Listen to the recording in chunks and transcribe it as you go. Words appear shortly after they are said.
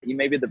You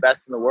may be the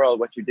best in the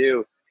world, what you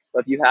do.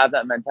 But if you have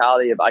that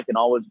mentality of I can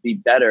always be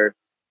better,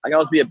 I can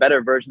always be a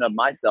better version of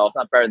myself,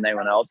 not better than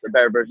anyone else, a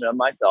better version of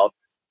myself,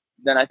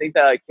 then I think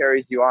that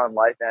carries you on in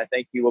life. And I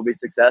think you will be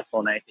successful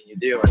in anything you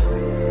do.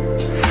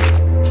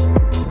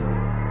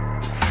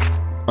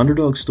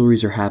 Underdog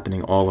stories are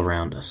happening all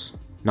around us,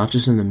 not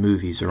just in the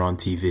movies or on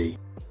TV.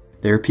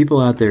 There are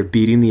people out there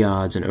beating the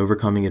odds and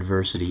overcoming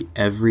adversity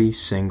every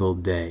single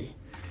day.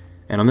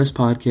 And on this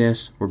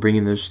podcast, we're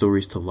bringing those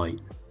stories to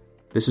light.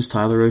 This is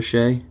Tyler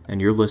O'Shea, and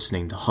you're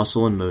listening to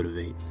Hustle and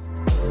Motivate.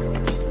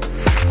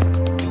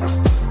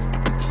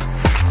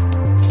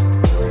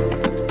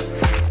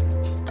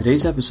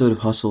 Today's episode of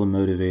Hustle and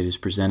Motivate is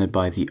presented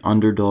by the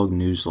Underdog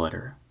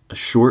Newsletter, a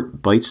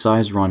short,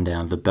 bite-sized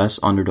rundown of the best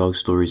underdog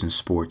stories in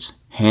sports,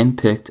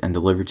 hand-picked and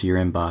delivered to your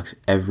inbox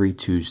every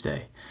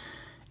Tuesday.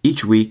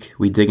 Each week,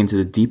 we dig into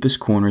the deepest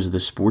corners of the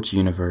sports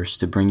universe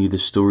to bring you the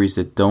stories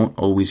that don't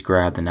always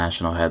grab the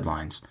national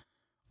headlines.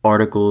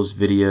 Articles,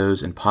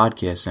 videos, and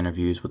podcast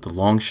interviews with the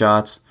long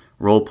shots,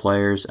 role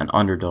players, and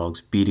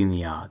underdogs beating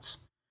the odds.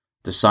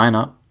 To sign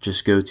up,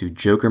 just go to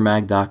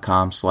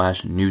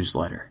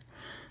jokermag.com/newsletter.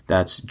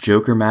 That's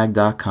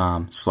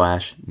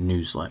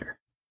jokermag.com/newsletter.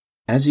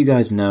 As you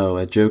guys know,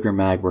 at Joker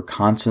Mag, we're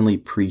constantly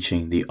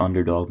preaching the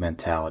underdog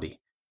mentality.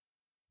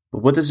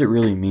 But what does it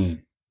really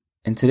mean?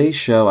 In today's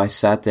show, I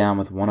sat down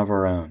with one of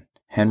our own,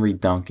 Henry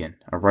Duncan,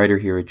 a writer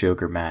here at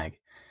Joker Mag.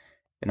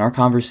 In our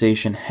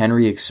conversation,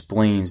 Henry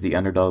explains the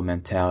underdog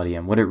mentality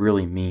and what it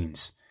really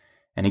means.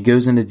 And he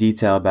goes into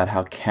detail about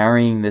how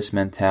carrying this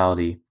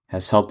mentality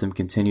has helped him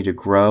continue to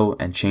grow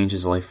and change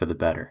his life for the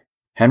better.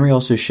 Henry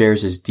also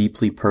shares his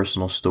deeply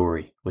personal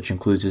story, which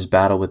includes his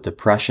battle with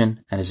depression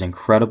and his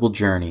incredible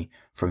journey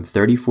from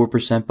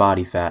 34%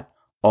 body fat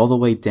all the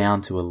way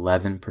down to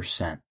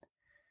 11%.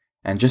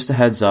 And just a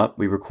heads up,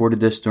 we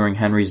recorded this during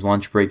Henry's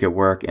lunch break at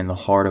work in the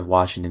heart of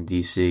Washington,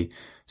 D.C.,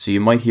 so you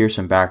might hear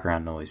some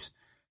background noise.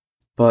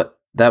 But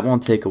that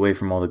won't take away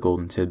from all the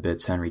golden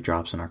tidbits Henry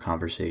drops in our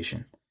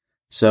conversation.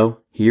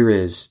 So, here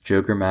is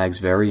Joker Mag's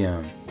very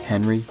own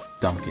Henry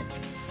Duncan.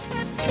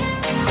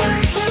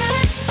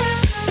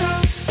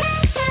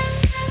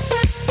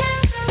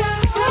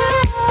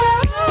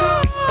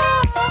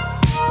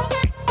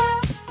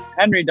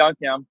 Henry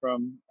Duncan, I'm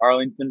from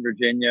Arlington,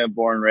 Virginia,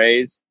 born and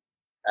raised.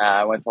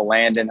 I went to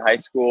Landon High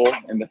School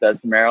in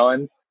Bethesda,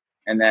 Maryland,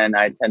 and then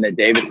I attended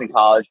Davidson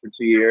College for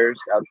 2 years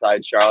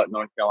outside Charlotte,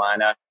 North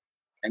Carolina,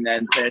 and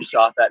then finished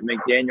off at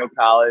McDaniel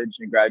College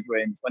and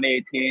graduated in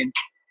 2018,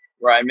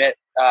 where I met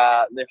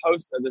the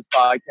host of this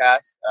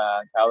podcast,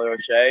 Tyler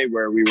O'Shea,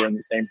 where we were in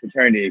the same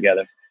fraternity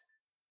together.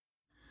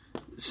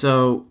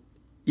 So,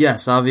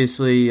 yes,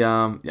 obviously,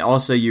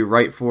 also you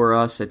write for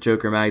us at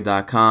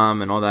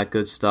jokermag.com and all that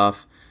good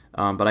stuff,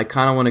 but I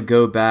kind of want to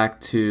go back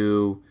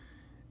to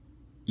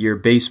your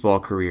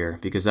baseball career,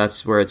 because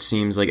that's where it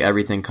seems like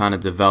everything kind of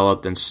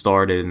developed and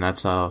started, and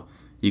that's how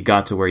you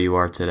got to where you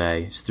are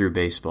today, is through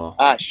baseball.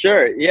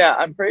 Sure. Yeah,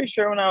 I'm pretty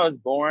sure when I was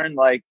born,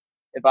 like,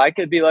 if I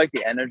could be like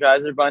the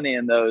Energizer Bunny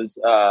in those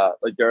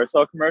like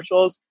Duracell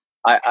commercials,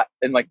 I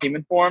in like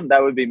human form,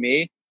 that would be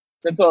me.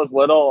 Since I was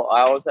little,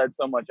 I always had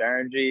so much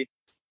energy.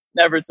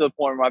 Never to the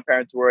point where my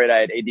parents were worried I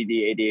had ADD,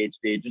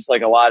 ADHD, just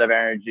like a lot of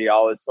energy,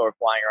 always sort of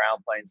flying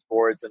around playing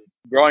sports. And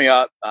growing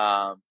up,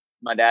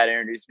 my dad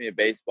introduced me to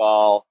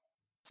baseball,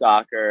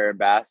 soccer,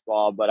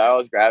 basketball, but I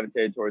always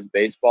gravitated towards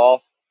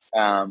baseball.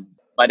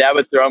 My dad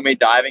would throw me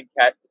diving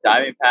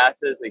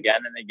passes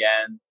again and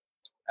again.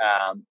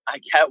 I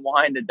kept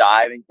wanting to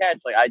dive and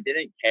catch. Like, I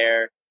didn't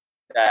care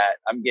that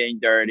I'm getting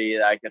dirty,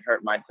 that I could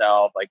hurt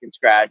myself, I could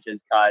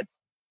scratches, cuts.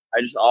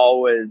 I just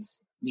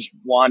always just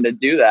wanted to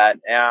do that.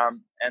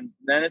 And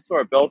then it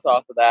sort of built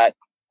off of that.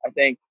 I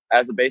think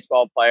as a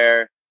baseball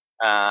player,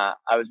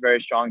 I was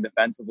very strong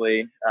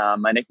defensively.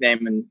 My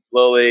nickname in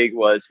Little League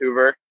was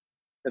Hoover,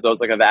 because I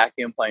was like a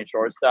vacuum playing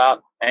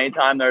shortstop.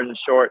 Anytime there was a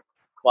short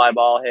fly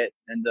ball hit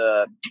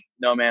into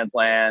no man's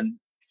land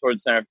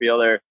towards center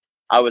fielder,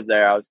 I was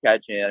there. I was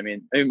catching it. I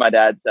mean, maybe my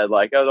dad said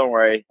like, "Oh, don't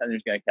worry, I'm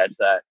just going to catch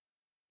that."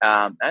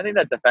 I think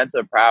that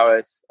defensive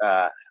prowess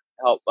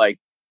helped like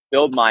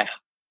build my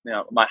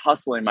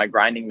hustling, my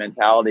grinding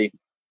mentality.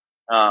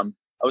 I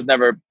was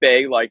never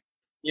big like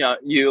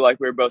we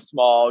were both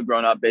small,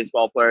 grown up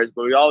baseball players,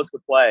 but we always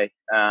could play.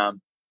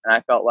 And I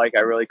felt like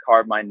I really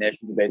carved my niche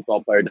as a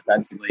baseball player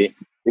defensively,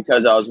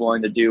 because I was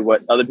willing to do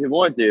what other people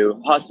wouldn't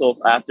do: hustle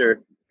after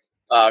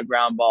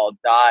ground balls,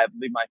 dive,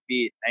 leave my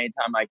feet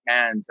anytime I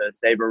can to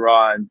save a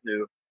run,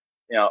 to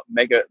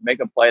make a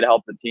play to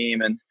help the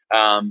team. And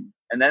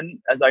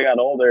then as I got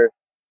older,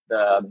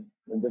 the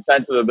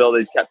defensive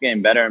abilities kept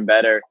getting better and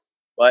better,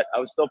 but I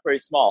was still pretty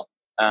small.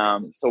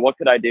 So what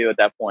could I do at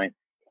that point?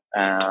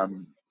 I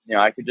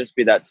could just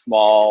be that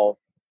small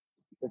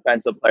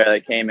defensive player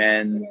that came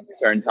in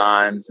certain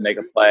times to make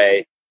a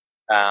play,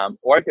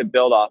 or I could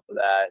build off of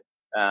that.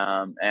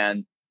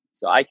 And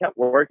so I kept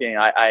working.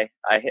 I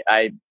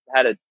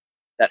had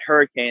that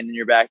hurricane in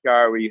your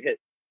backyard where you hit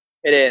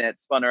it and it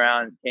spun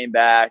around and came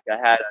back. I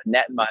had a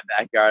net in my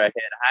backyard. I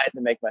had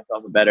to make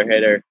myself a better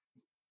hitter.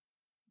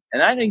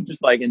 And I think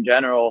just like in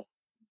general,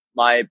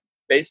 my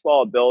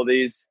baseball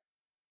abilities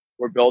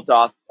were built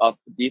off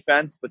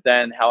defense, but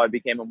then how I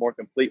became a more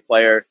complete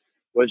player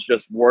was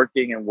just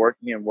working and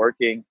working and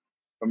working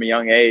from a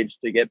young age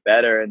to get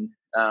better. And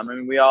I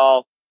mean, we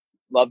all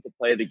love to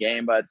play the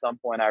game, but at some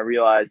point I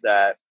realized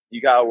that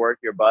you got to work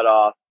your butt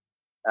off.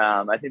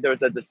 I think there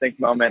was a distinct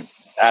moment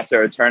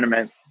after a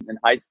tournament in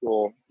high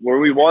school where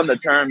we won the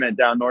tournament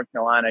down North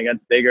Carolina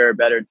against bigger,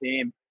 better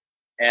team.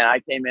 And I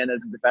came in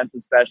as a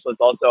defensive specialist.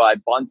 Also, I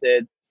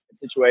bunted in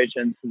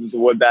situations because it was a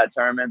wood bat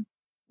tournament.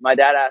 My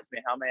dad asked me,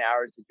 how many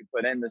hours did you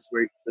put in this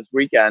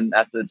weekend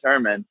after the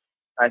tournament?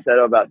 I said,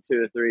 oh, about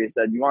 2 to 3. He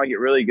said, you want to get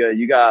really good,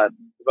 you got to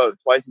devote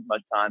twice as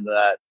much time to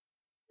that.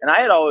 And I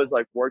had always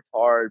like worked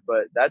hard,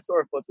 but that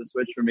sort of flipped the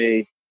switch for me.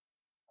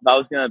 If I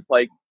was going to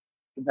play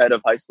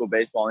competitive high school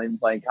baseball and even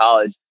play in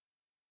college,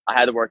 I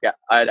had to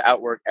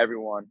outwork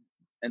everyone.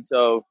 And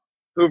so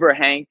Hoover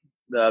Hank,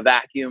 the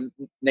vacuum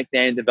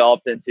nickname,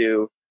 developed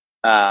into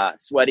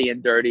Sweaty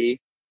and Dirty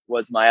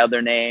was my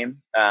other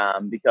name,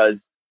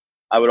 because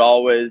I would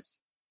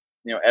always,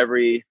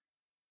 every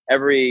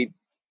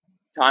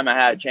time I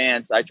had a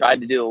chance, I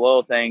tried to do the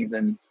little things,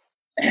 and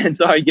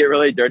so I get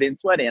really dirty and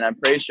sweaty. And I'm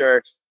pretty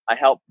sure I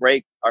helped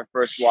break our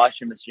first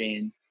washing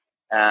machine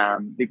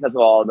because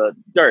of all the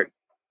dirt.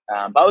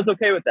 But I was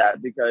okay with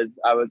that because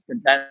I was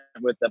content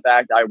with the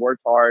fact I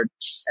worked hard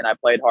and I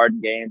played hard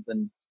in games.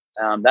 And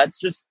that's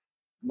just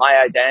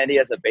my identity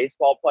as a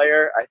baseball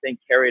player, I think,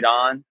 carried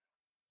on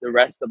the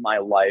rest of my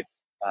life.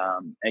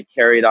 It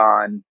carried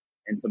on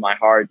into my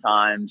hard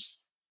times,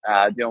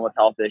 dealing with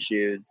health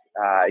issues.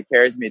 It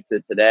carries me to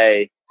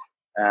today.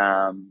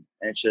 And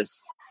it's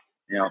just,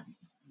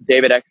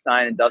 David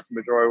Eckstein and Dustin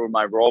Pedroia were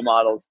my role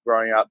models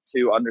growing up,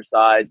 two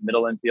undersized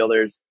middle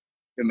infielders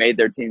who made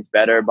their teams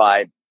better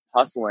by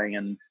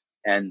hustling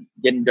and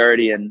getting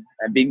dirty and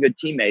being good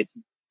teammates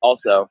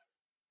also.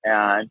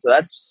 And so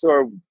that's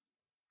sort of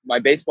my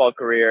baseball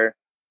career,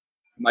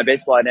 my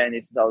baseball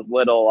identity since I was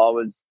little,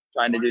 always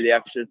trying to do the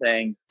extra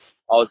thing,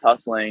 always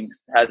hustling,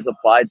 has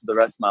applied to the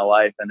rest of my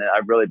life, and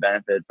I've really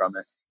benefited from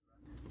it.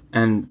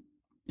 And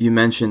you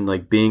mentioned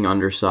like being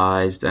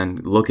undersized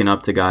and looking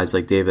up to guys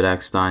like David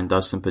Eckstein,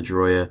 Dustin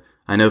Pedroia.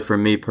 I know for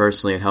me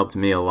personally, it helped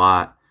me a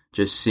lot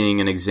just seeing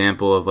an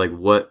example of like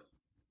what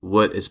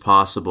is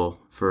possible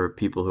for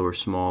people who are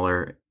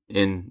smaller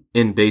in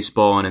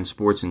baseball and in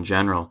sports in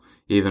general.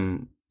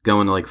 Even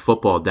going to like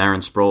football, Darren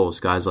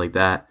Sproles, guys like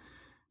that,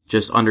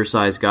 just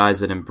undersized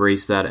guys that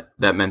embrace that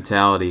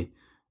mentality.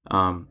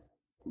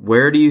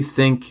 Where do you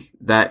think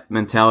that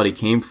mentality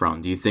came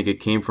from? Do you think it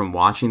came from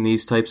watching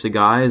these types of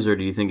guys, or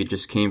do you think it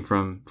just came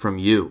from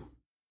you?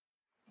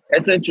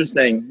 It's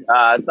interesting.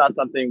 It's not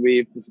something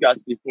we've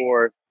discussed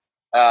before.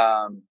 But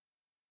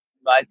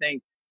I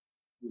think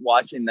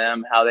watching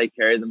them, how they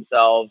carry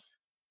themselves,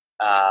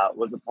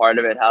 was a part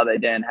of it. How they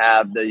didn't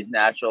have these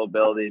natural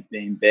abilities,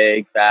 being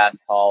big,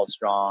 fast, tall,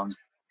 strong.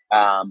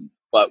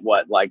 But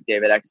what like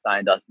David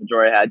Eckstein, Dustin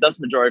Pedroia had.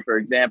 Dustin Pedroia, for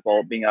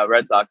example, being a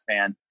Red Sox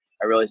fan,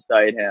 I really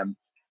studied him.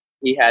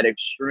 He had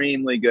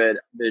extremely good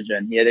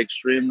vision. He had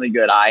extremely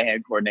good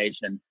eye-hand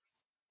coordination.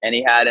 And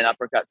he had an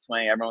uppercut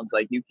swing. Everyone's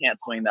like, you can't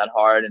swing that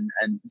hard and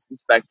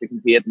expect to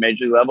compete at the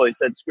major league level. He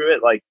said, screw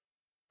it. Like,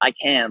 I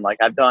can. Like,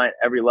 I've done it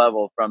every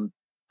level from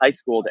high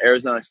school to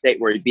Arizona State,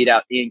 where he beat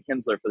out Ian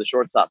Kinsler for the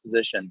shortstop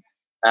position.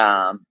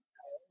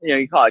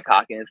 You call it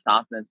cockiness,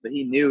 confidence, but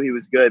he knew he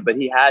was good. But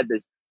he had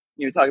this,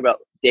 talk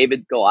about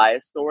David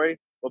Goliath story.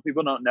 What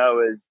people don't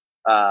know is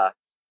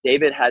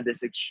David had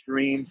this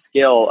extreme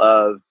skill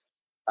of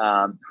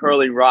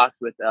hurling rocks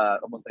with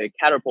almost like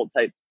a catapult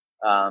type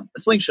a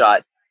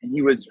slingshot, and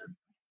he was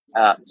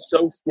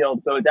so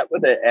skilled, so adept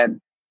with it, and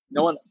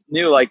no one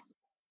knew. Like,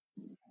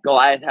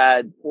 Goliath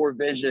had poor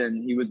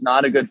vision. He was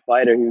not a good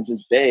fighter. He was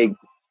just big.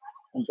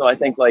 And so I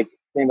think, like,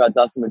 think about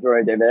Dustin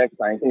Pedroia, David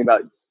Eckstein, think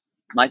about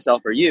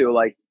myself or you,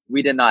 like,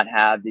 we did not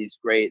have these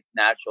great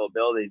natural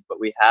abilities, but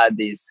we had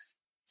these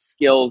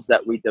skills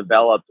that we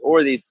developed,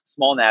 or these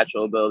small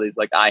natural abilities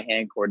like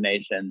eye-hand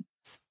coordination,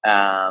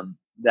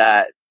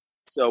 that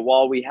so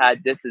while we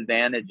had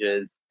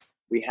disadvantages,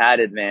 we had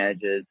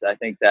advantages. I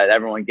think that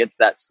everyone gets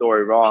that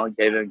story wrong.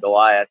 David and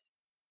Goliath.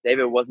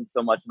 David wasn't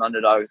so much an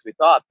underdog as we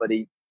thought, but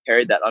he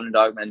carried that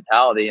underdog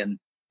mentality, and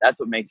that's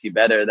what makes you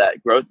better,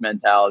 that growth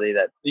mentality,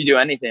 that you do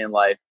anything in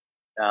life,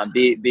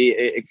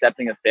 be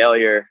accepting a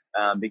failure,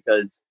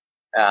 because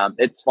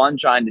it's fun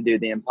trying to do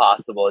the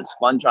impossible. It's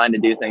fun trying to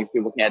do things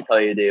people can't tell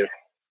you to do.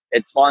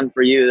 It's fun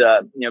for you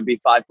to be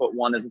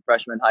 5'1" as a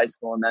freshman in high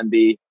school, and then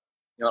be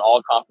an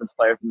all-conference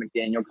player from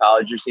McDaniel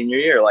College your senior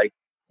year. Like,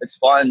 it's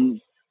fun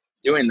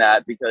doing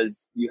that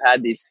because you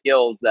had these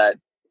skills that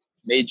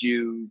made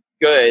you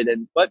good,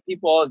 but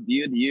people always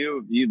viewed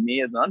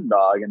me as an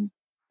underdog, and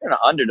we're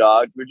not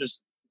underdogs. We're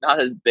just not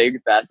as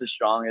big, fast, as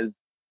strong as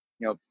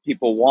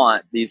people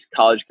want. These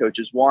college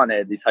coaches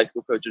wanted, these high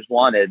school coaches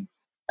wanted,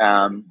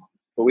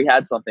 but we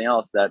had something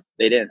else that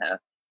they didn't have.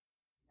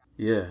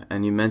 Yeah,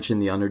 and you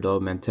mentioned the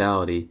underdog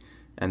mentality,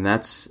 and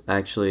that's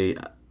actually,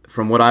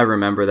 from what I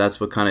remember, that's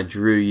what kind of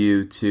drew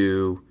you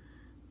to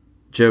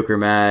Joker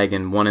Mag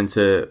and wanting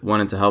to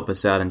help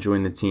us out and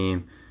join the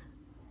team.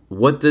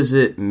 What does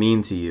it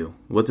mean to you?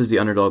 What does the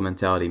underdog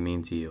mentality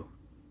mean to you?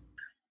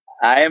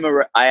 I am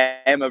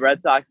a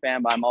Red Sox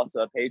fan, but I'm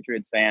also a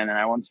Patriots fan. And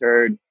I once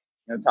heard,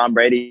 Tom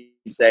Brady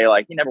say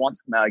like he never wants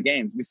to come out of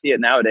games. We see it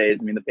nowadays.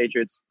 I mean, the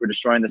Patriots were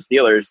destroying the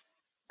Steelers,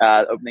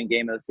 opening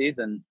game of the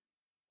season.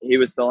 He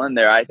was still in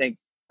there. I think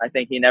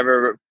he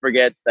never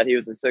forgets that he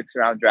was a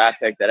 6th-round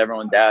draft pick. That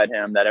everyone doubted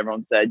him. That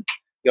everyone said,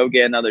 "Go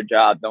get another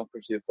job. Don't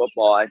pursue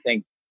football." I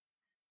think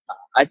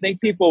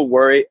people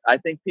worry. I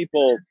think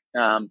people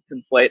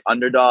conflate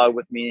underdog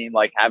with meaning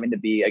like having to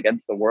be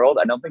against the world.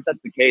 I don't think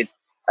that's the case.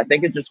 I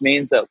think it just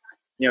means that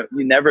you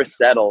never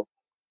settle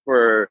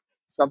for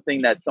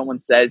something that someone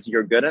says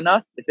you're good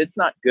enough. If it's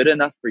not good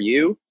enough for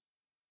you,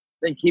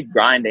 then keep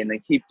grinding.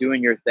 Then keep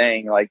doing your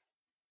thing. Like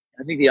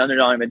I think the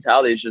underdog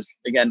mentality is just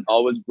again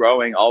always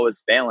growing,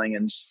 always failing,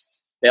 and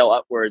fail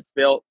upwards.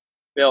 Fail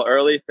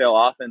early, fail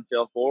often,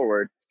 fail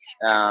forward.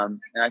 And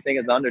I think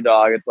as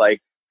underdog, it's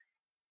like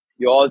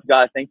you always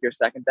got to think you're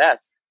second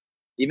best.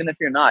 Even if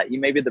you're not, you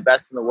may be the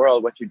best in the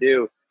world, what you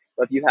do.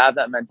 But if you have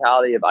that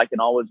mentality of I can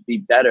always be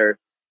better,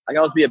 I can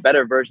always be a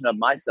better version of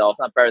myself,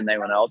 not better than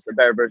anyone else, a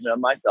better version of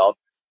myself,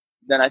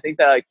 then I think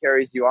that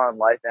carries you on in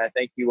life. And I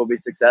think you will be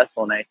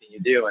successful in anything you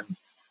do. And,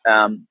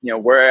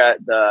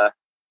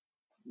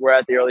 we're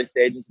at the early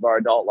stages of our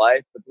adult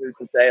life, but who's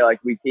to say like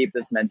we keep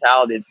this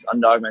mentality, this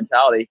underdog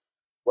mentality,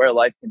 where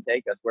life can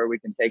take us, where we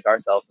can take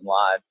ourselves in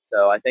life.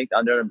 So I think the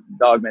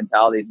underdog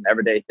mentality is an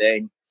everyday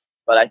thing,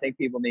 but I think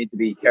people need to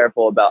be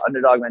careful about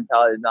underdog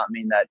mentality. Does not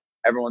mean that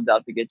everyone's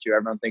out to get you.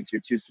 Everyone thinks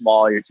you're too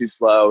small, you're too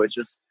slow. It's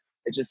just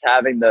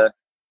having the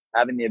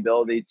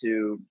ability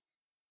to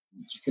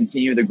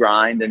continue the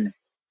grind and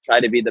try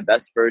to be the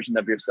best version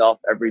of yourself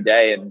every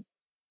day, and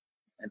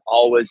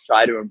always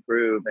try to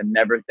improve and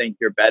never think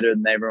you're better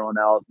than everyone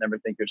else, never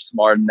think you're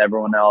smarter than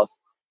everyone else.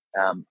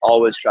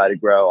 Always try to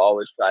grow,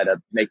 always try to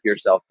make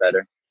yourself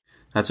better.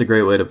 That's a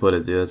great way to put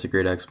it, dude. That's a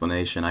great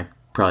explanation. I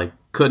probably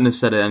couldn't have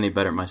said it any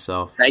better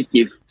myself. Thank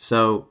you.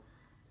 So,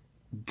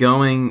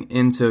 going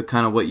into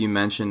kind of what you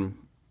mentioned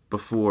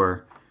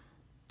before,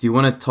 do you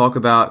want to talk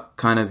about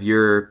kind of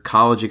your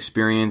college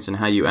experience and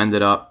how you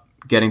ended up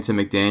getting to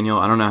McDaniel?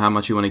 I don't know how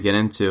much you want to get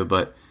into,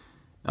 but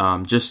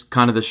just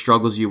kind of the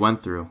struggles you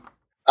went through.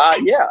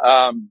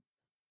 Yeah.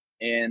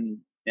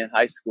 In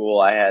high school,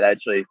 I had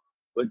actually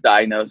was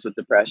diagnosed with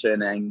depression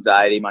and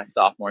anxiety my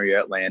sophomore year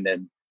at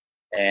Landon,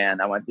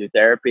 and I went through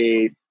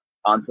therapy,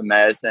 on some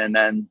medicine. And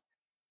then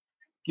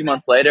a few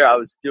months later, I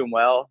was doing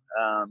well,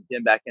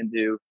 getting back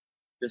into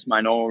just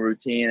my normal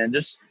routine and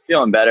just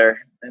feeling better.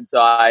 And so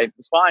I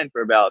was fine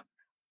for about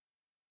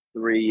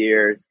 3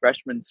 years.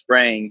 Freshman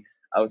spring,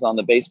 I was on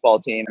the baseball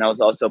team, and I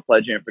was also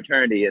pledging a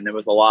fraternity, and there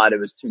was a lot. It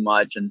was too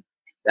much, and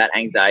that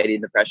anxiety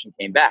and depression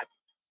came back.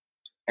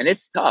 And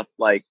it's tough.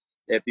 Like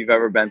if you've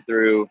ever been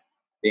through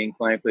being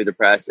clinically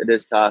depressed, it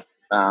is tough.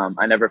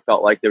 I never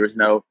felt like there was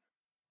no.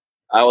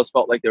 I always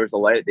felt like there was a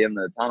light at the end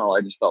of the tunnel.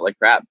 I just felt like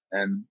crap.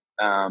 And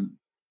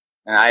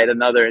I had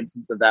another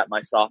instance of that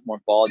my sophomore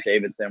fall at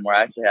Davidson, where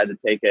I actually had to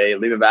take a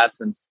leave of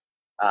absence.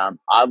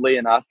 Oddly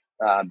enough,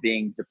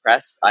 being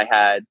depressed, I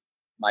had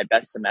my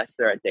best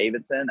semester at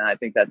Davidson, and I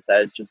think that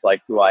says just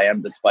like who I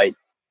am, despite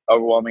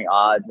overwhelming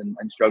odds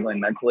and struggling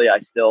mentally. I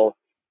still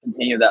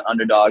continue that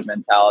underdog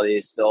mentality,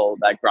 still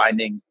that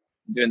grinding,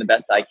 doing the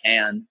best I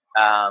can.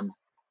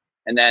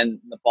 And then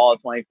in the fall of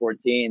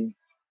 2014,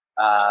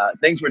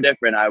 things were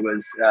different.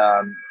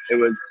 It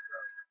was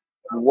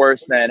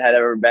worse than it had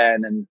ever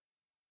been. And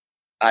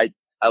I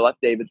left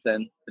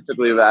Davidson. I took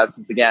leave of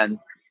absence again,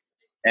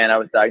 and I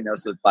was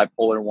diagnosed with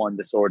bipolar 1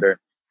 disorder.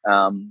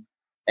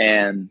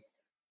 And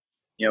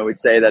we'd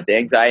say that the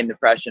anxiety and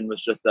depression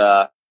was just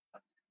the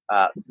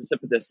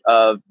precipitous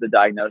of the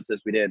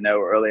diagnosis. We didn't know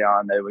early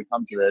on that it would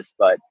come to this,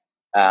 but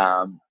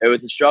it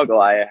was a struggle.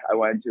 I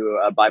went into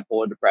a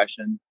bipolar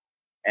depression,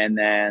 and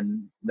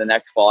then the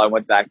next fall I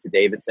went back to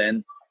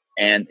Davidson,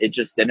 and it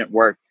just didn't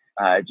work.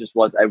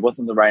 It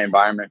wasn't the right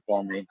environment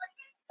for me.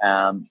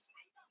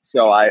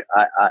 So I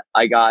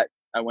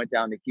went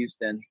down to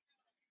Houston.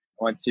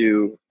 I went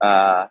to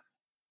a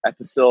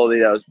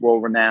facility that was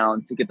world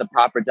renowned to get the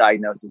proper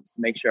diagnosis,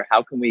 to make sure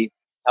how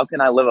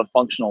can I live a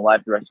functional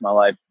life the rest of my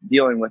life,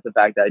 dealing with the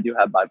fact that I do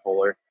have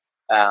bipolar.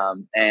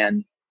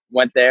 And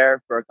went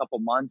there for a couple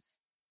months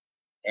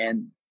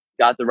and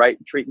got the right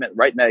treatment,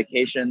 right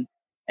medication.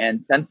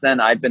 And since then,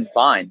 I've been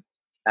fine.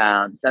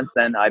 Since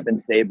then, I've been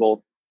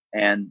stable.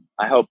 And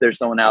I hope there's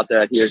someone out there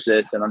that hears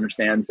this and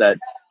understands that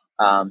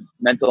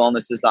mental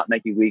illness does not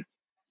make you weak.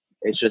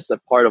 It's just a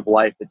part of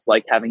life. It's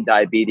like having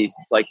diabetes.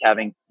 It's like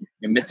having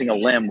missing a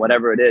limb,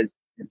 whatever it is.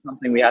 It's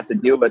something we have to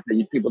deal with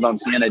that people don't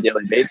see on a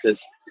daily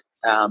basis.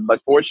 But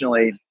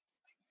fortunately,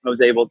 I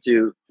was able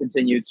to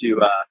continue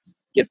to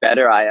get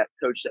better. I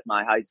coached at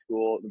my high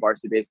school, the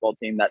varsity baseball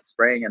team that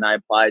spring, and I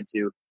applied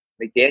to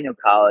McDaniel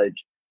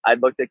College. I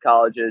looked at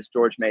colleges,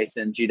 George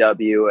Mason,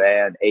 GW,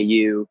 and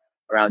AU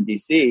around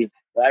DC.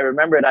 But I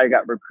remembered I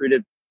got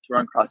recruited to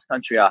run cross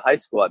country at high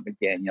school at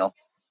McDaniel,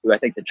 who I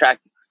think the track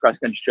cross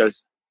country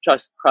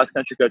cross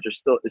country coach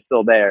is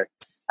still there.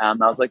 I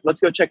was like, let's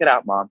go check it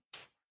out, Mom.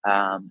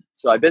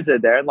 So I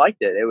visited there and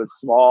liked it. It was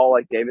small,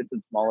 like Davidson,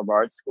 small liberal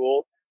arts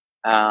school.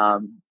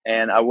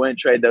 And I wouldn't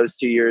trade those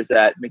 2 years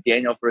at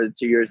McDaniel for the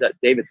 2 years at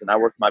Davidson. I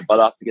worked my butt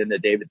off to get into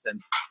Davidson.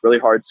 Really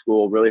hard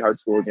school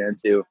to get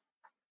into.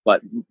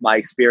 But my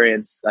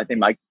experience, I think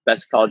my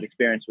best college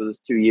experience was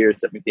 2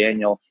 years at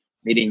McDaniel,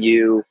 meeting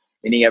you,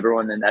 meeting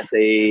everyone in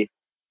SAE,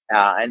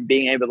 and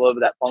being able to live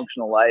that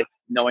functional life,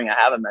 knowing I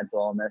have a mental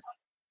illness.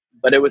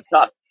 But it was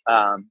tough.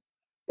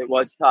 It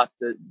was tough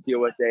to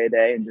deal with day to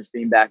day, and just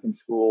being back in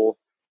school,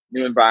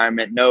 new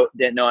environment.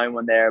 Didn't know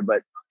anyone there,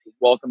 but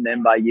welcomed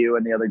in by you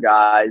and the other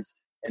guys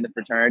in the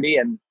fraternity,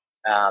 and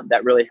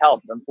that really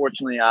helped.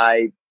 Unfortunately,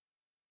 I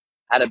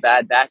had a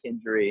bad back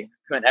injury,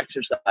 couldn't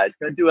exercise,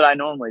 couldn't do what I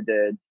normally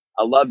did.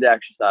 I loved to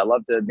exercise. I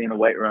loved to be in the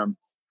weight room.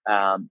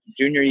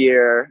 Junior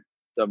year,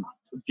 so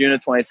June of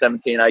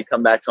 2017, I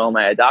come back home.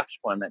 I had a doctor's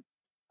appointment.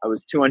 I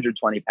was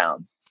 220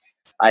 pounds.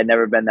 I'd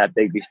never been that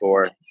big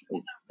before.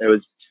 It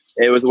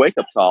was a wake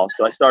up call.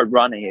 So I started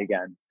running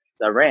again.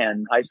 So I ran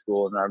in high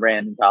school and I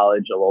ran in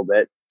college a little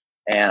bit,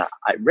 and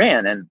I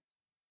ran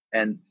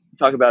and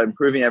talk about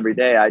improving every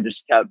day. I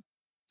just kept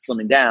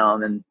slimming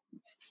down, and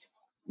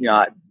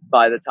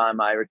by the time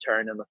I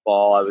returned in the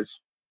fall, I was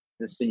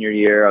in the senior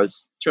year. I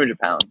was 200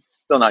 pounds.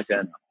 Still not good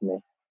enough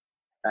for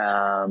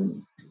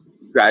me.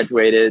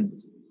 Graduated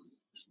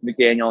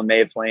McDaniel in May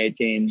of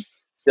 2018.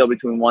 Still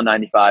between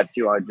 195,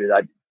 200.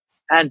 I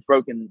hadn't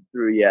broken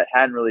through yet.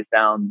 Hadn't really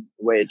found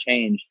a way to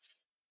change.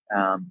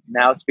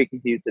 Now speaking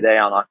to you today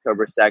on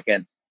October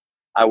 2nd,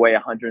 I weigh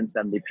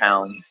 170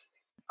 pounds.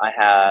 I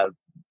have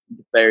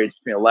varies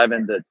between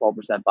 11 to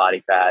 12%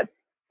 body fat,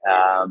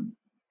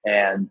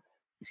 and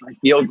I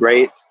feel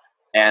great.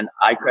 And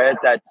I credit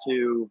that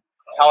to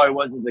how I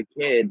was as a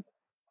kid.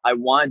 I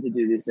wanted to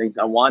do these things.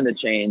 I wanted to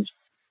change.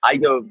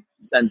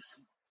 Since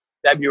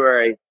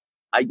February,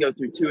 I go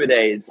through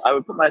 2-a-days. I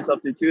would put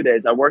myself through 2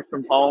 days. I worked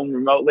from home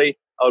remotely.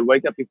 I would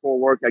wake up before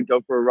work. I'd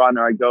go for a run,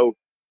 or I'd go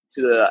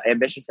to the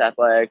Ambitious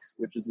Athletics,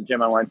 which is the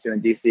gym I went to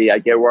in DC.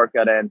 I'd get a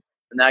workout in, and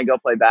then I'd go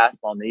play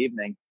basketball in the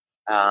evening.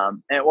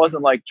 And it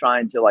wasn't like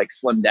trying to like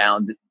slim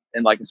down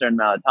in like a certain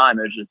amount of time.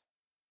 It was just,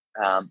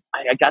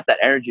 I got that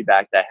energy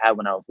back that I had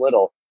when I was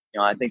little.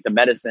 I think the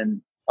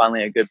medicine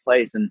finally in a good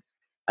place, and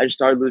I just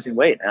started losing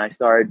weight, and I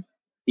started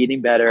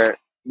eating better.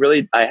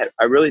 Really, I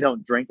really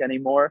don't drink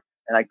anymore,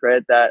 and I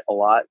credit that a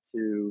lot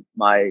to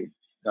my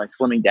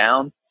slimming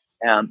down.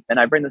 And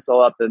I bring this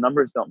all up. The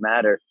numbers don't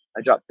matter.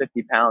 I dropped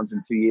 50 pounds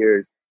in 2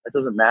 years. That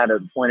doesn't matter.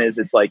 The point is,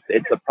 it's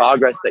the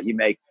progress that you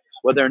make,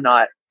 whether or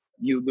not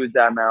you lose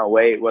that amount of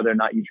weight, whether or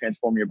not you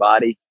transform your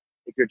body.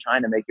 If you're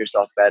trying to make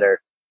yourself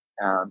better,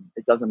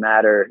 it doesn't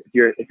matter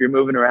if you're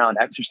moving around,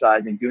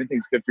 exercising, doing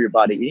things good for your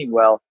body, eating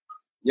well.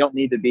 You don't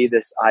need to be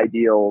this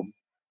ideal,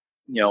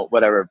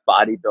 whatever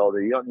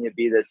bodybuilder. You don't need to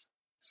be this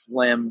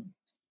slim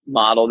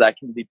model that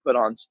can be put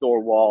on store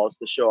walls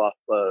to show off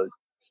clothes.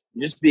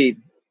 You just be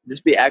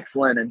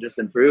excellent and just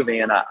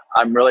improving. And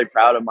I'm really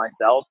proud of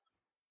myself.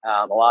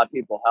 A lot of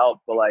people help,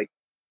 but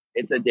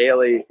it's a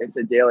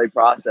daily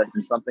process.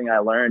 And something I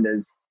learned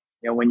is,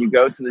 when you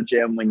go to the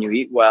gym, when you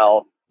eat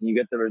well, and you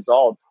get the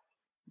results,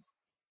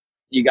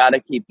 you got to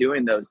keep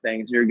doing those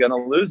things. You're going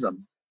to lose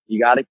them. You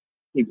got to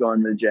keep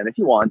going to the gym if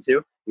you want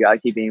to. You got to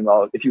keep eating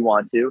well if you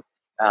want to,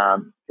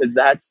 because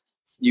that's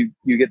you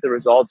get the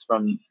results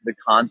from the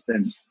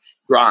constant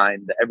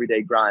grind, the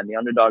everyday grind, the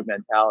underdog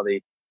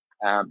mentality.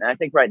 And I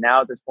think right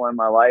now at this point in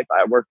my life,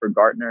 I work for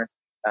Gartner,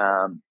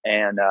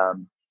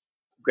 and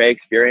great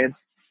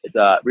experience. It's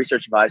a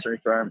research advisory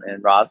firm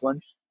in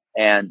Roslyn,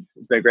 and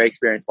it's been a great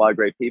experience. A lot of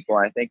great people.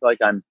 And I think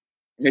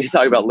you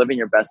talk about living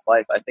your best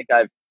life. I think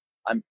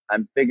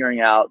I'm figuring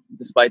out,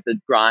 despite the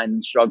grind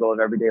and struggle of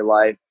everyday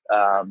life,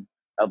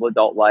 of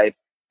adult life,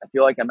 I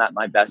feel like I'm at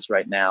my best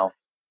right now.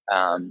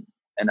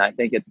 And I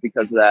think it's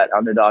because of that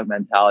underdog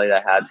mentality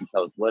that I had since I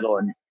was little,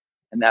 and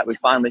that we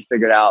finally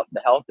figured out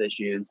the health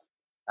issues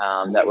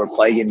that were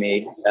plaguing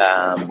me.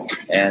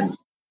 And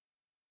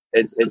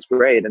it's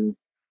great. And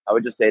I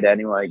would just say to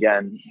anyone,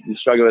 again, you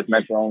struggle with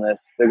mental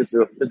illness,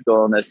 physical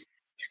illness,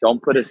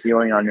 don't put a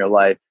ceiling on your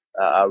life.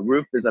 A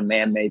roof is a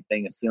man-made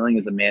thing. A ceiling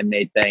is a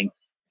man-made thing.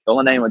 Don't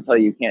let anyone tell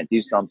you can't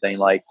do something.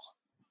 Like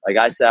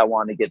I said, I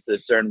wanted to get to a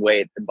certain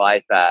weight and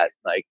buy fat.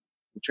 Like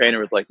the trainer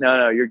was like,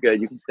 no, you're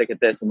good. You can stick at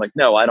this. I'm like,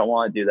 no, I don't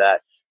want to do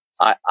that.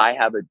 I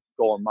have a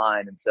goal in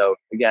mind. And so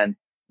again,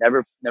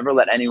 never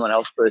let anyone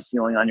else put a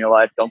ceiling on your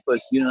life. Don't put a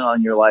ceiling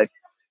on your life.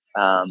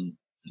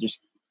 Just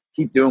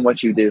keep doing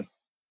what you do.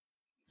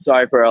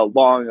 Sorry for a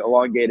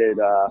elongated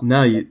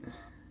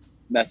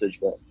message,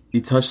 but you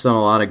touched on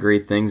a lot of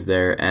great things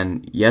there.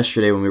 And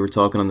yesterday when we were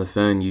talking on the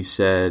phone, you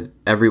said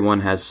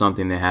everyone has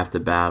something they have to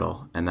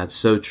battle, and that's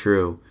so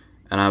true.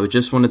 And I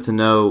just wanted to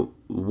know,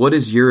 what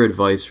is your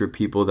advice for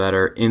people that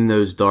are in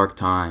those dark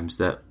times?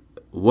 That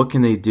what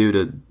can they do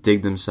to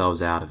dig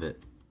themselves out of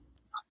it?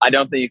 I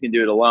don't think you can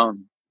do it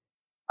alone.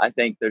 I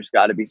think there's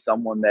got to be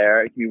someone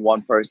there. It could be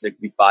one person, it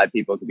could be 5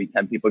 people, it could be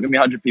 10 people, it could be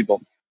 100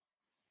 people.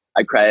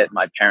 I credit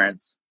my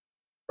parents,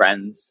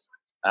 friends,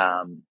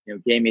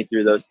 gave me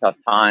through those tough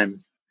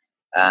times.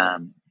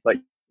 But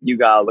you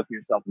got to look at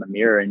yourself in the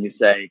mirror and you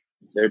say,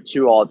 there are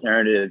two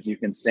alternatives. You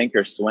can sink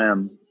or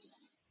swim.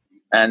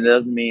 And it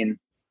doesn't mean,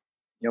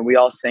 we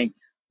all sink.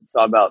 It's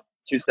all about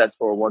 2 steps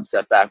forward, 1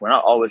 step back. We're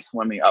not always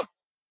swimming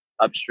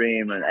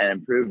upstream and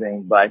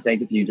improving. But I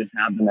think if you just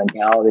have the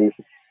mentality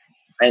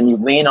and you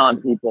lean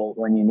on people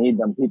when you need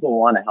them, people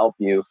want to help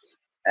you,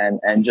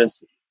 and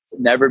just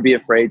never be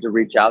afraid to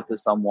reach out to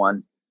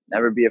someone.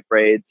 Never be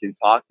afraid to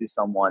talk to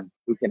someone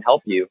who can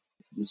help you.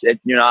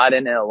 You're not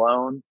in it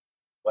alone,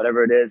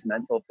 whatever it is,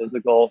 mental,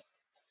 physical,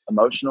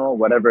 emotional,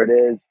 whatever it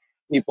is,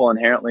 people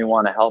inherently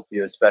want to help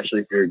you,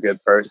 especially if you're a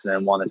good person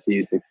and want to see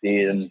you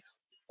succeed.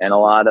 And a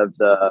lot of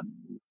the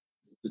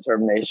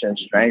determination and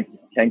strength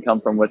can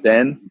come from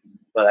within,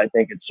 but I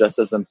think it's just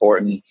as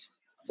important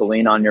to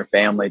lean on your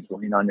family, to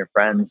lean on your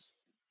friends,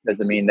 because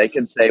they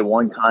can say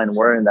one kind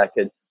word that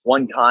could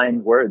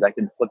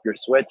flip your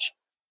switch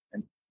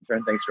and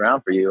turn things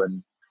around for you.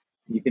 And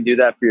you can do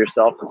that for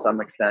yourself to some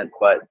extent,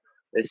 but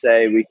they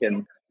say we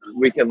can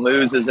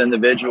lose as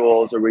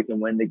individuals or we can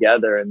win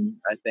together. And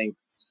I think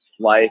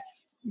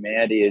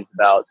humanity is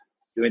about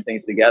doing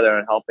things together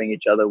and helping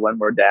each other when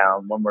we're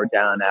down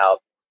and out.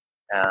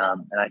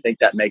 And I think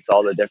that makes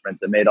all the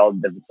difference. It made all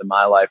the difference in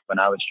my life when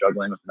I was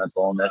struggling with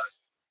mental illness.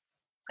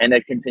 And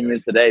it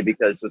continues today,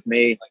 because with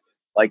me,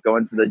 like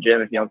going to the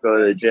gym, if you don't go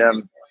to the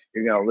gym,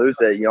 you're going to lose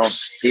it. You don't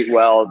eat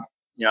well,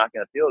 you're not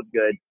going to feel as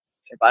good.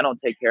 If I don't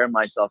take care of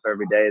myself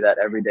every day, that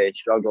everyday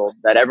struggle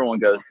that everyone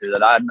goes through,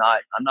 that I'm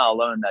not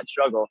alone in that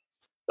struggle.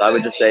 So I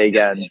would just say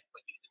again,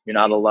 you're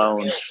not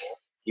alone.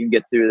 You can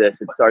get through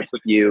this. It starts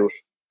with you,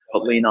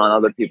 but lean on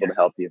other people to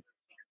help you.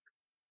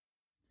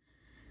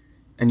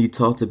 And you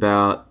talked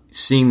about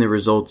seeing the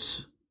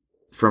results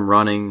from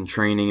running and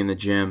training in the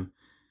gym.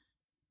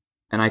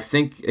 And I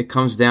think it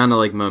comes down to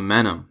like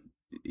momentum.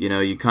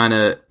 You kind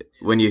of,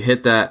 when you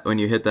hit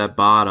that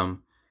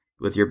bottom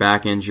with your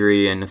back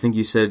injury, and I think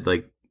you said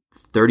like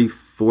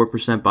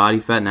 34% body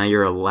fat, now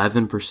you're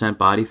 11%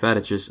 body fat.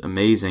 It's just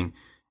amazing.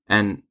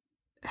 And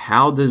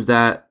how does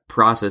that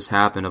process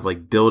happen of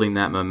like building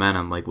that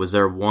momentum? Like, was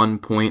there one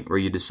point where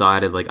you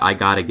decided like, I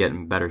got to get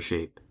in better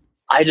shape?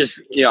 I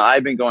just,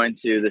 I've been going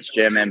to this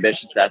gym,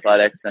 Ambitious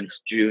Athletics,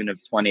 since June of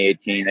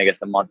 2018, I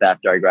guess a month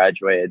after I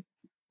graduated.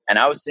 And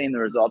I was seeing the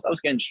results. I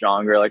was getting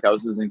stronger. Like I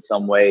was losing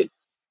some weight.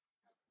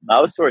 I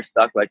was sort of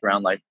stuck like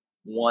around like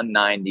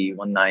 190,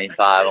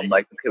 195. I'm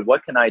like, okay,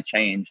 what can I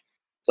change?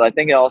 So I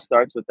think it all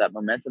starts with that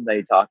momentum that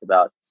you talk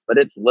about, but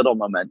it's little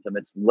momentum.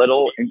 It's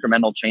little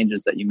incremental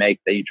changes that you make,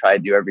 that you try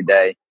to do every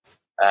day.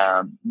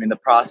 The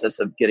process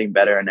of getting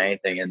better in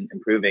anything and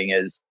improving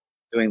is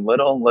doing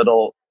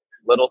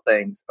little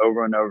things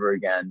over and over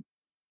again.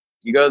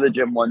 You go to the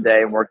gym one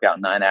day and work out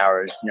 9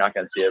 hours, you're not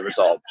going to see the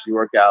results. You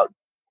work out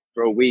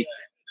for a week,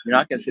 you're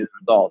not going to see the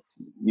results.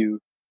 You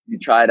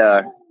try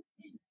to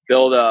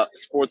build a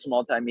sports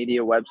multimedia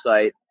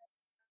website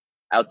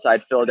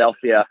outside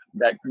Philadelphia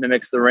that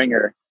mimics The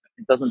Ringer.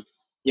 It doesn't,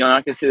 you're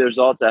not going to see the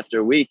results after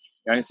a week.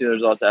 You're not going to see the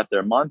results after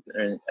a month,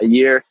 or a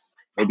year,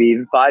 maybe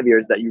even 5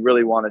 years that you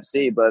really want to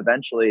see. But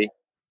eventually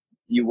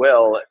you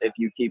will, if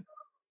you keep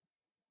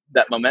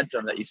that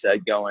momentum that you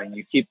said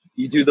going.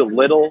 You do the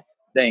little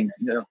things.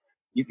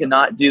 You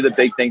cannot do the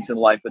big things in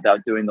life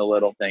without doing the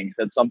little things.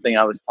 That's something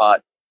I was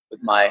taught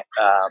with my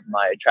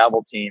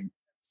travel team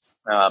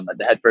at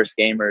the Head First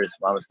Gamers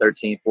when I was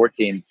 13,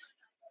 14.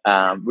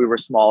 We were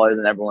smaller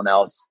than everyone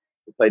else.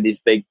 We played these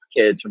big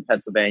kids from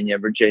Pennsylvania,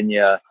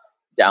 Virginia,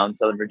 down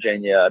Southern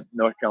Virginia,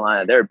 North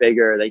Carolina. They're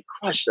bigger. They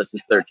crushed us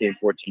as 13,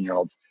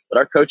 14-year-olds. But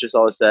our coaches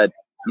always said,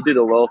 you do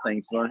the little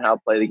things, you learn how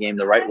to play the game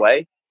the right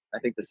way. I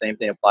think the same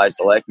thing applies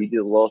to life. You do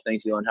the little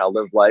things, you learn how to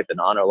live life and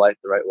honor life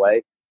the right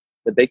way.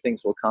 The big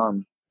things will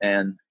come.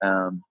 And,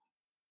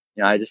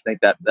 I just think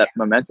that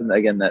momentum,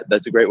 again,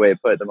 that's a great way to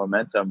put it. The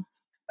momentum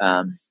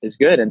is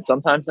good. And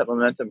sometimes that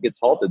momentum gets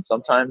halted.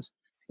 Sometimes,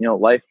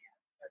 life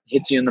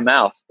hits you in the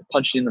mouth,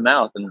 punches you in the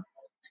mouth.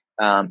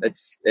 And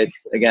it's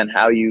again,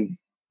 how you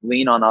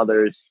lean on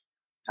others,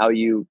 how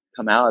you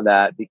come out of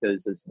that,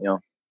 because it's,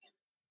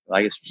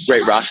 like it's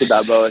great Rocky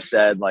Balboa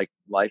said, like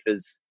life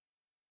is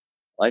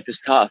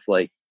tough.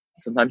 Like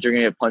sometimes you're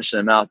going to get punched in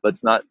the mouth, but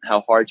it's not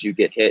how hard you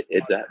get hit.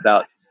 It's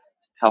about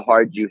how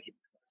hard you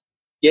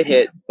get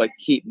hit, but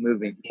keep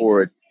moving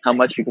forward, how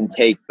much you can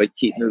take, but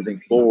keep moving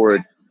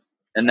forward.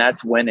 And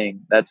that's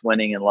winning. That's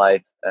winning in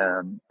life.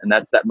 And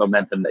that's that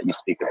momentum that you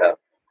speak about.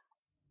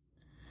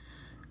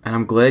 And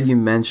I'm glad you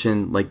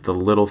mentioned like the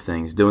little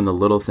things, doing the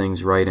little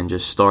things right and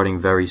just starting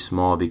very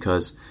small,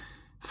 because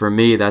for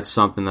me, that's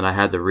something that I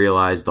had to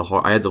realize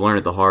I had to learn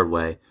it the hard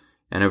way.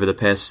 And over the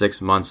past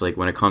 6 months, like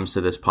when it comes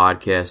to this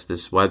podcast,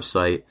 this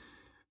website,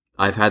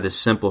 I've had to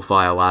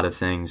simplify a lot of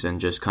things and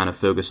just kind of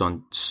focus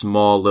on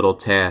small little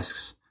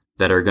tasks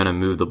that are going to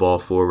move the ball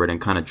forward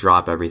and kind of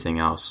drop everything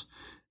else.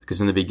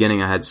 Because in the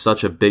beginning, I had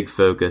such a big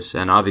focus,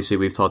 and obviously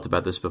we've talked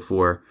about this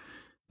before,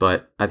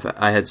 but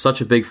I had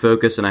such a big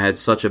focus and I had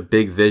such a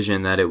big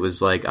vision that it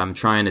was like I'm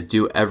trying to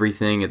do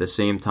everything at the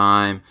same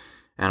time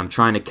and I'm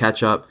trying to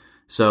catch up.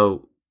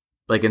 So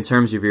like in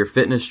terms of your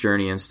fitness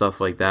journey and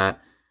stuff like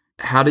that,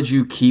 how did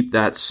you keep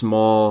that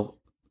small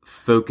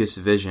focused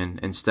vision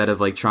instead of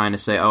like trying to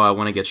say, oh, I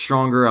want to get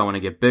stronger, I want to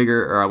get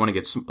bigger, or I want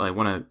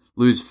to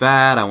lose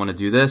fat, I want to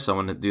do this, I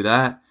want to do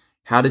that?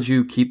 How did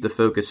you keep the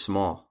focus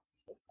small?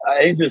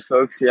 I just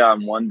focus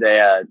on one day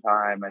at a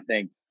time. I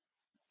think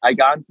I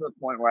got to the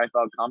point where I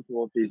felt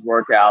comfortable with these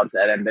workouts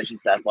at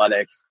Ambitious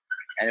Athletics,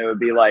 and it would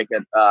be like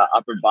an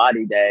upper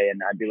body day,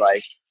 and I'd be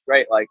like,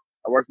 great, like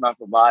I worked my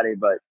upper body,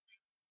 but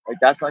like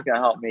that's not gonna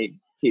help me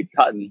keep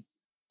cutting.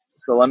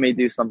 So let me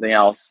do something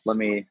else. Let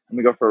me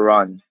go for a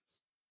run.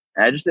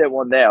 And I just did it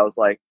one day. I was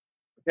like,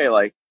 okay,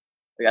 like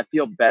I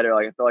feel better.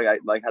 Like I feel like I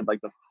like had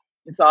like the.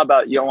 It's not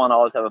about you don't want to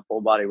always have a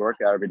full body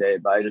workout every day,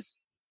 but I just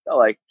felt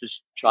like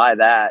just try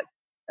that.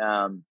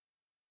 Um,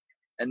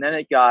 and then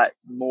it got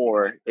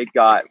more. It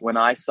got when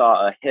I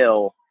saw a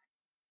hill,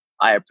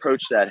 I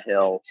approached that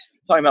hill.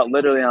 I'm talking about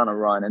literally on a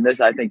run, and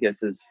I think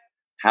this is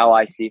how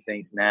I see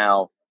things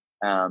now.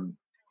 Um,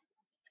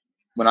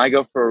 when I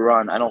go for a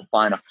run, I don't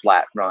find a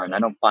flat run. I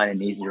don't find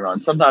an easy run.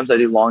 Sometimes I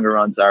do longer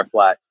runs that are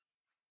flat,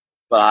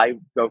 but I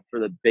go for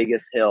the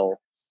biggest hill.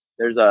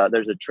 There's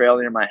a trail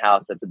near my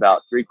house that's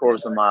about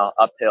 3/4 of a mile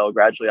uphill,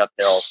 gradually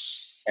uphill.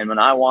 And when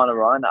I want to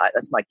run,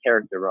 that's my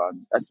character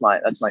run. That's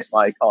my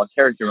I call it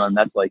character run.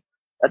 That's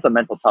a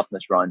mental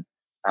toughness run,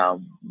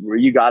 where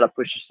you got to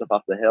push yourself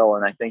up the hill.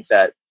 And I think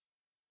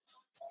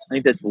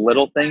that's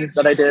little things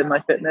that I did in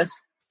my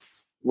fitness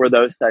were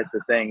those types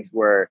of things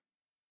where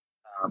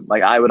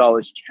like I would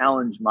always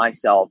challenge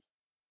myself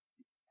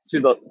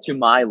to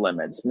my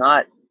limits.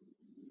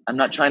 I'm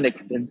not trying to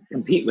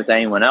compete with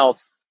anyone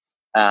else.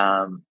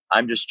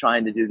 I'm just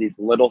trying to do these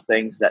little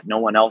things that no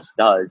one else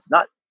does,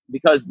 not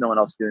because no one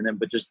else is doing them,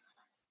 but just,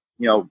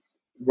 you know,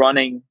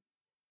 running,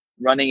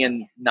 running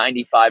in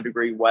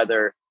 95-degree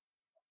weather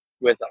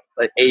with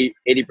like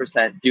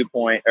 80% dew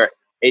point or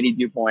 80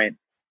 dew point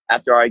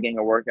after already getting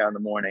a workout in the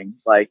morning.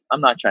 Like,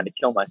 I'm not trying to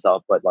kill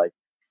myself, but like,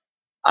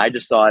 I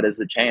just saw it as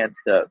a chance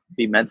to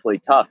be mentally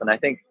tough. And I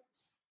think,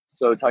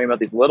 so talking about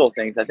these little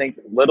things, I think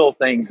little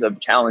things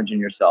of challenging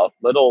yourself,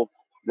 little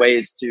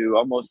ways to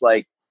almost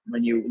like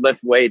when you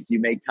lift weights, you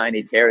make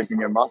tiny tears in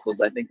your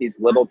muscles. I think these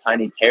little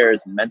tiny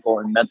tears, mental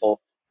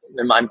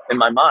in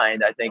my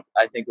mind, I think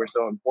we're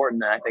so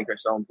important, and I think are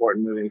so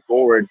important moving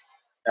forward.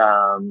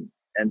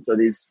 And so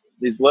these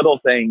little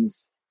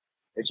things,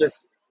 it's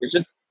just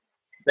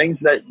things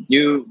that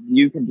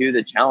you can do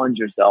to challenge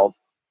yourself,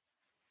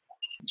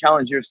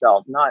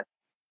 not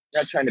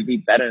you're not trying to be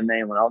better than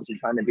anyone else. You're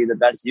trying to be the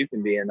best you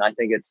can be. And I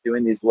think it's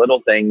doing these little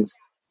things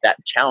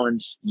that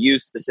challenge you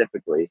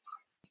specifically.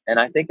 And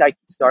I think I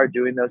started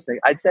doing those things.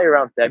 I'd say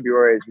around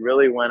February is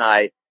really when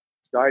I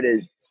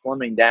started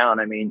slimming down.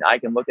 I mean, I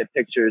can look at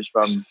pictures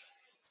from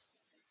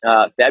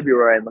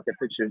February and look at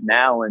pictures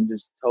now and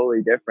just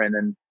totally different.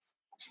 And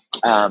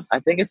I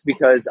think it's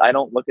because I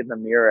don't look in the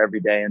mirror every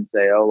day and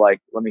say, oh, like,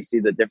 let me see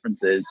the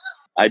differences.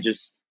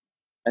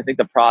 I think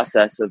the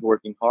process of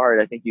working hard,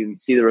 I think you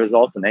see the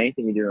results in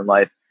anything you do in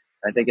life.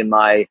 I think in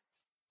my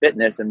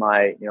fitness and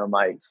my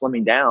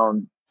slimming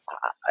down,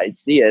 I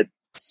see it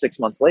 6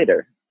 months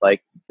later.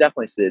 Like,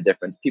 definitely see the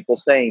difference. People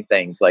saying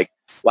things like,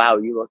 wow,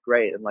 you look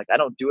great. And like, I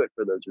don't do it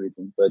for those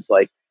reasons, but it's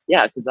like,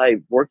 yeah, because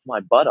I worked my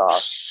butt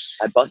off.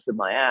 I busted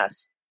my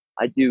ass.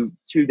 I do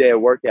 2-day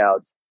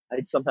workouts.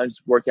 I'd sometimes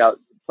workout,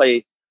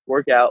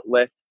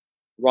 lift,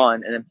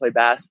 run, and then play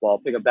basketball,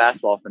 pick up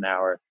basketball for an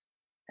hour.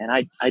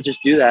 And I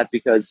just do that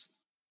because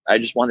I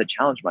just want to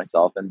challenge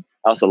myself. And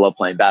I also love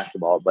playing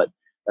basketball, but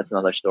that's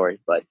another story.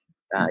 But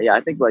yeah,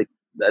 I think like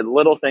the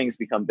little things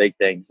become big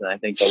things. And I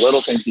think the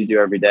little things you do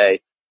every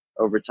day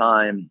over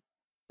time,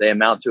 they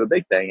amount to a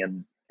big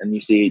thing. And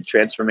you see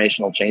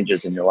transformational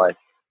changes in your life.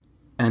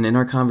 And in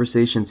our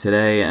conversation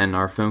today and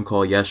our phone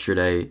call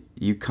yesterday,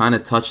 you kind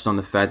of touched on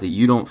the fact that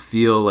you don't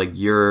feel like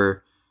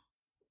you're,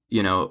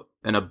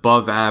 an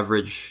above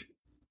average,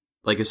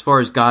 like as far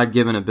as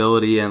God-given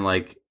ability and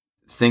like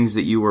things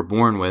that you were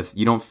born with,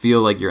 you don't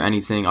feel like you're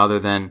anything other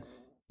than,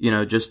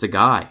 just a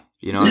guy.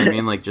 You know what I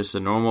mean? Like just a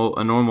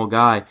normal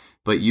guy,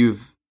 but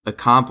you've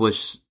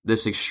accomplished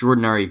this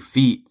extraordinary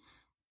feat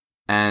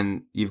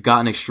and you've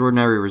gotten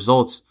extraordinary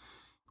results.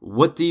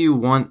 What do you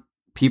want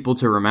people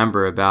to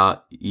remember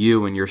about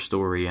you and your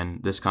story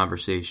and this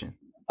conversation?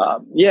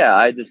 Yeah,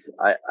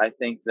 I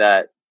think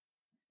that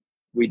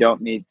we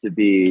don't need to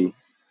be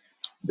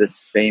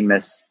this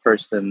famous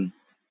person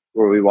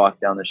where we walk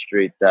down the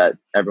street that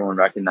everyone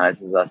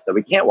recognizes us, that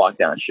we can't walk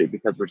down the street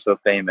because we're so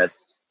famous,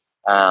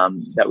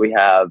 that we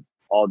have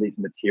all these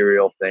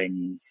material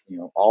things,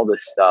 all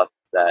this stuff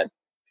that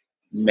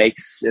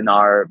makes in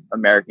our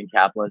American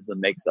capitalism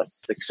makes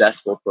us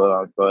successful, quote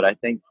unquote. I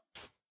think,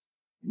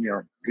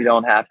 you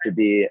don't have to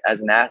be,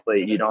 as an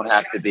athlete, you don't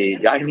have to be,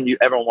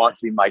 everyone wants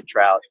to be Mike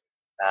Trout.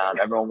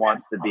 Everyone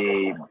wants to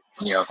be,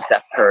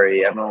 Steph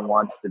Curry. Everyone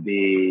wants to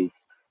be,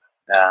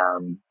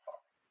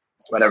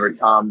 whatever,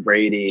 Tom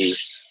Brady,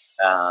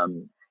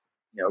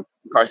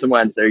 Carson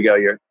Wentz. There you go.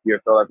 Your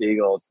Philadelphia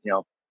Eagles.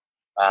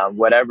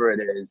 Whatever it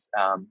is.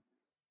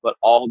 But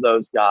all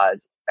those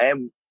guys,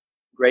 and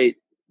great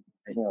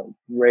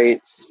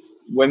great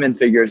women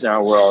figures in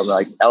our world,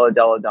 like Ella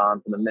Della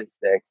Don from the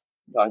Mystics.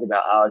 Talk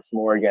about Alex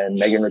Morgan,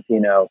 Megan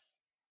Rapinoe.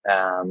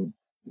 Um,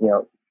 you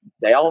know,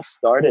 they all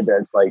started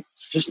as like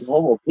just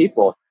normal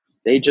people.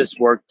 They just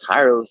worked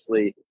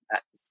tirelessly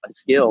at a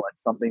skill, at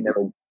something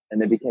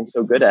and they became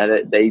so good at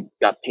it. They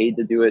got paid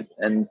to do it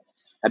and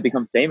have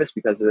become famous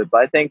because of it.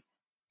 But I think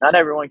not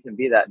everyone can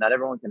be that. Not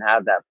everyone can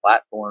have that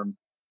platform.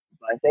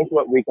 But I think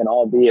what we can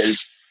all be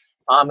is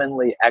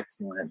commonly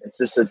excellent. It's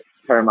just a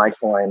term I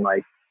coin,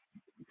 like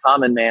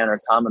common man or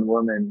common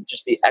woman.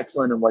 Just be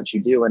excellent in what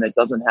you do, and it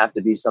doesn't have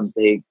to be some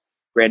big,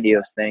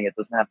 grandiose thing. It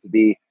doesn't have to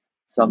be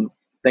some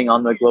thing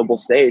on the global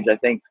stage. I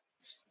think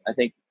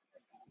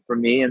for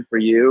me and for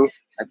you,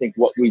 I think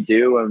what we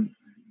do and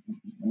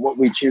what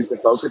we choose to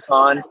focus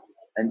on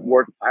and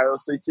work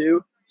tirelessly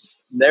to,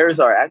 there's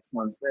our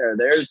excellence there.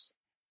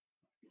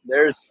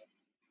 There's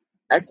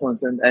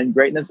excellence, and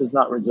greatness is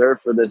not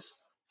reserved for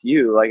this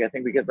few. Like, I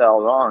think we get that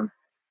all wrong.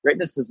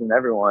 Greatness isn't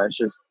everyone. It's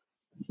just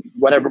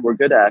whatever we're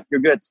good at. If you're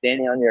good at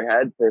standing on your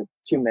head for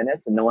 2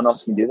 minutes and no one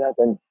else can do that,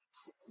 then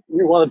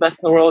you're one of the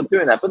best in the world at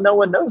doing that. But no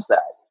one knows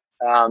that.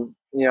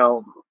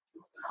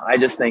 I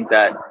just think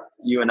that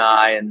you and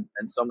I and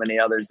so many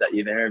others that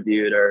you've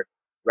interviewed are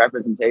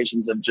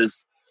representations of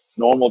just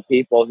normal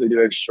people who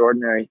do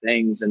extraordinary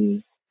things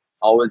and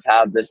always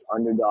have this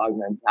underdog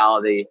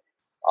mentality,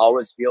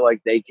 always feel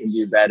like they can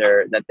do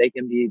better, that they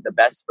can be the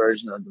best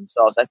version of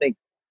themselves. I think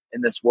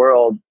in this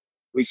world,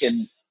 we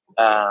can,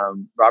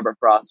 Robert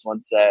Frost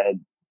once said,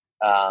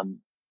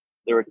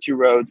 there were two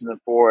roads in the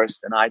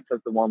forest and I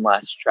took the one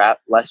less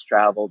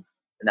traveled,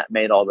 and that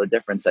made all the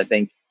difference. I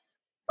think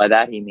by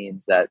that he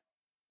means that,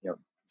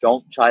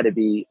 don't try to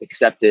be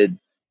accepted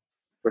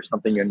for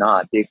something you're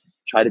not.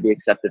 Try to be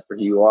accepted for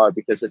who you are,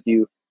 because if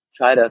you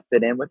try to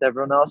fit in with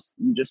everyone else,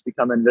 you just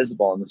become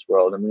invisible in this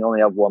world, and we only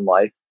have one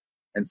life.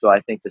 And so I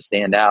think to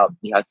stand out,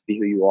 you have to be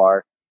who you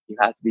are. You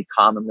have to be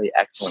commonly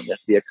excellent. You have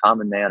to be a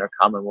common man or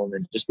common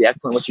woman. Just be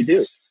excellent at what you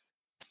do.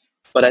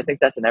 But I think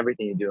that's in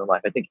everything you do in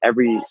life. I think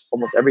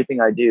almost everything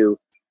I do,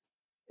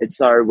 it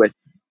started with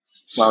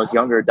when I was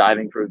younger,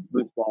 diving for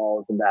loose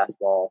balls and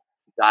basketball,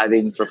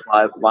 diving for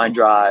line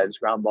drives,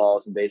 ground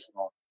balls, and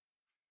baseball.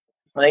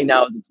 I think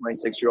now as a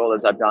 26-year-old,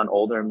 as I've gotten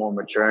older and more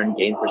mature and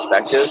gained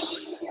perspective,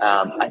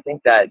 I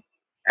think that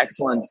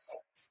excellence,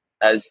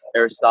 as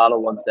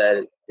Aristotle once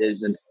said,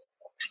 is an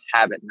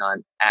habit, not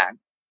an act.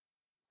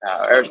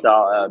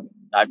 Aristotle,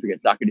 I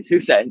forget Socrates who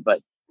said, but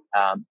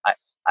I,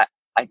 I,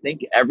 I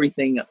think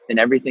everything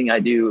I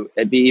do,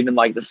 it'd be even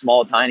like the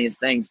small,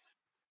 tiniest things.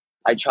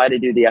 I try to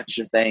do the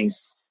extra thing.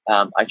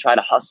 I try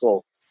to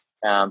hustle.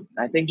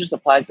 I think just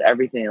applies to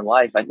everything in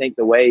life. I think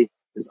the way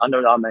this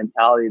underdog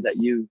mentality that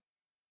you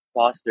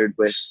fostered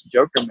with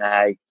Joker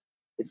Mag,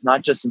 it's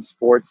not just in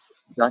sports.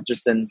 It's not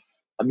just in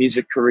a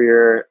music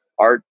career,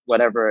 art,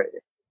 whatever.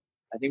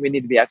 I think we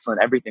need to be excellent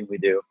in everything we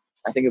do.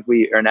 I think if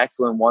we are an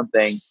excellent in one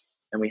thing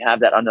and we have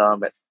that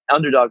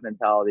underdog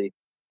mentality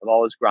of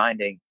always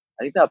grinding,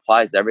 I think that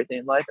applies to everything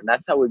in life. And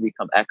that's how we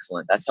become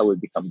excellent. That's how we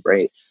become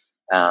great.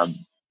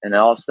 And it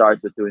all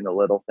starts with doing the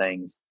little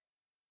things,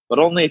 but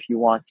only if you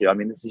want to. I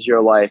mean, this is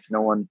your life.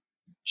 No one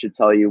should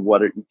tell you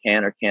what you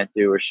can or can't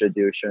do or should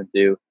do or shouldn't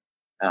do.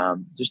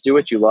 Just do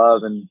what you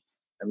love and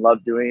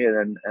love doing it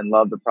and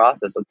love the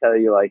process. I'll tell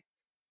you, like,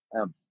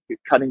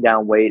 cutting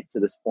down weight to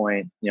this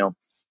point,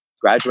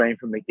 graduating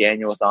from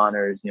McDaniel with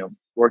honors,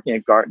 working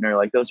at Gartner,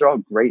 like those are all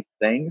great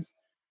things,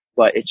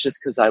 but it's just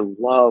because I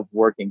love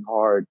working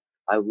hard.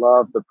 I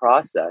love the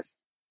process,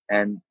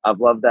 and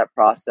I've loved that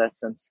process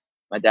since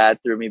my dad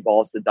threw me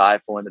balls to die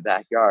for in the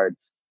backyard.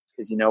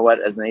 Because you know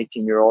what, as an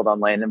 18-year-old on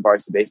Landon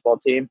varsity baseball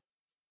team,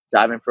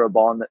 diving for a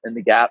ball in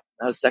the gap,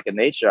 that was second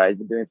nature. I've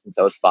been doing it since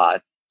I was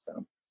 5.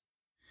 So.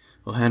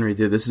 Well, Henry,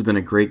 dude, this has been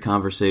a great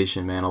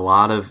conversation, man. A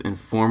lot of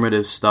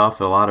informative stuff,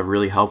 a lot of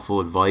really helpful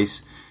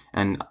advice.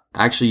 And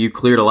actually, you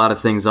cleared a lot of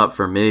things up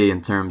for me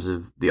in terms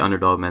of the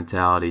underdog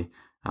mentality.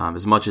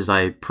 As much as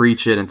I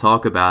preach it and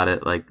talk about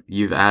it, like,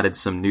 you've added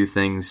some new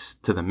things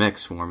to the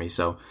mix for me.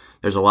 So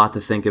there's a lot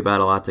to think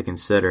about, a lot to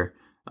consider.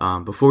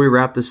 Before we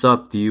wrap this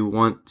up, do you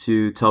want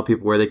to tell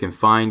people where they can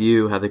find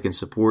you, how they can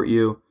support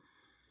you?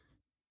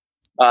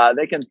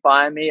 They can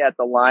find me at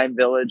the Lime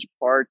Village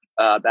Park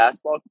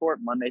basketball court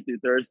Monday through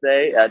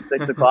Thursday at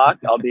 6 o'clock.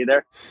 I'll be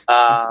there.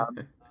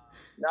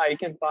 No, you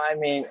can find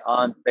me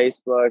on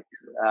Facebook.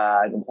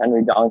 It's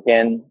Henry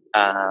Duncan.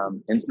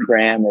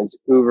 Instagram is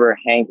Hoover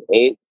Hank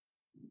 8,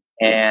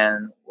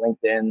 and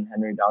LinkedIn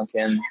Henry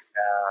Duncan.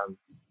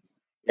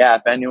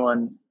 If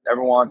anyone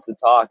ever wants to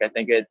talk, I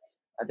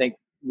think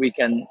we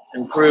can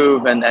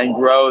improve and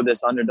grow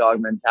this underdog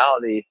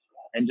mentality,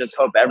 and just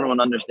hope everyone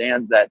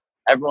understands that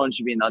everyone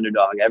should be an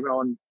underdog.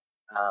 Everyone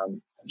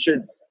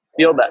should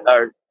feel that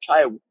or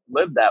try to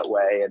live that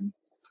way. And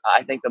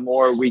I think the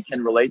more we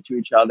can relate to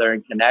each other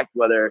and connect,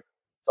 whether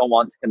someone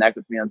wants to connect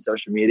with me on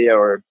social media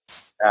or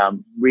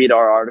read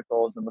our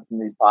articles and listen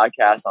to these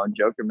podcasts on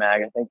Joker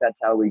Mag, I think that's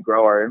how we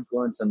grow our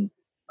influence. And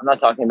I'm not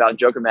talking about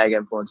Joker Mag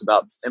influence,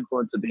 about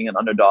influence of being an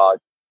underdog.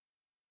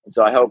 And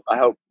so I hope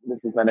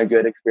this has been a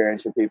good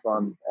experience for people.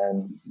 And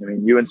I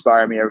mean, you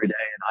inspire me every day.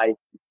 And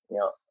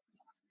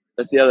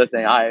that's the other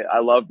thing. I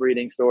love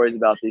reading stories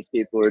about these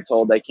people who are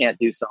told they can't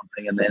do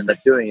something and they end up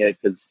doing it,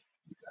 because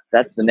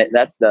it's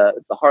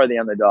the heart of the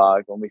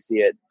underdog when we see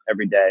it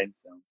every day.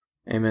 So.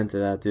 Amen to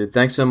that, dude.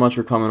 Thanks so much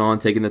for coming on,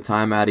 taking the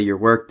time out of your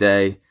work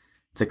day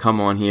to come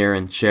on here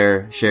and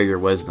share your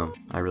wisdom.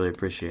 I really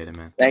appreciate it,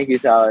 man. Thank you,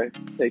 Tyler.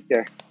 Take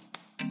care.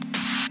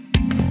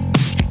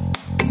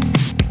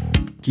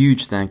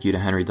 Huge thank you to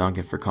Henry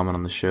Duncan for coming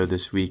on the show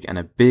this week, and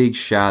a big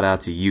shout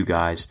out to you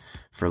guys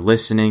for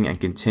listening and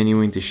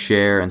continuing to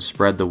share and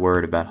spread the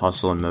word about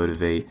Hustle and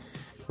Motivate.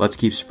 Let's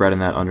keep spreading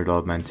that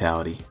underdog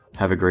mentality.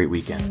 Have a great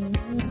weekend.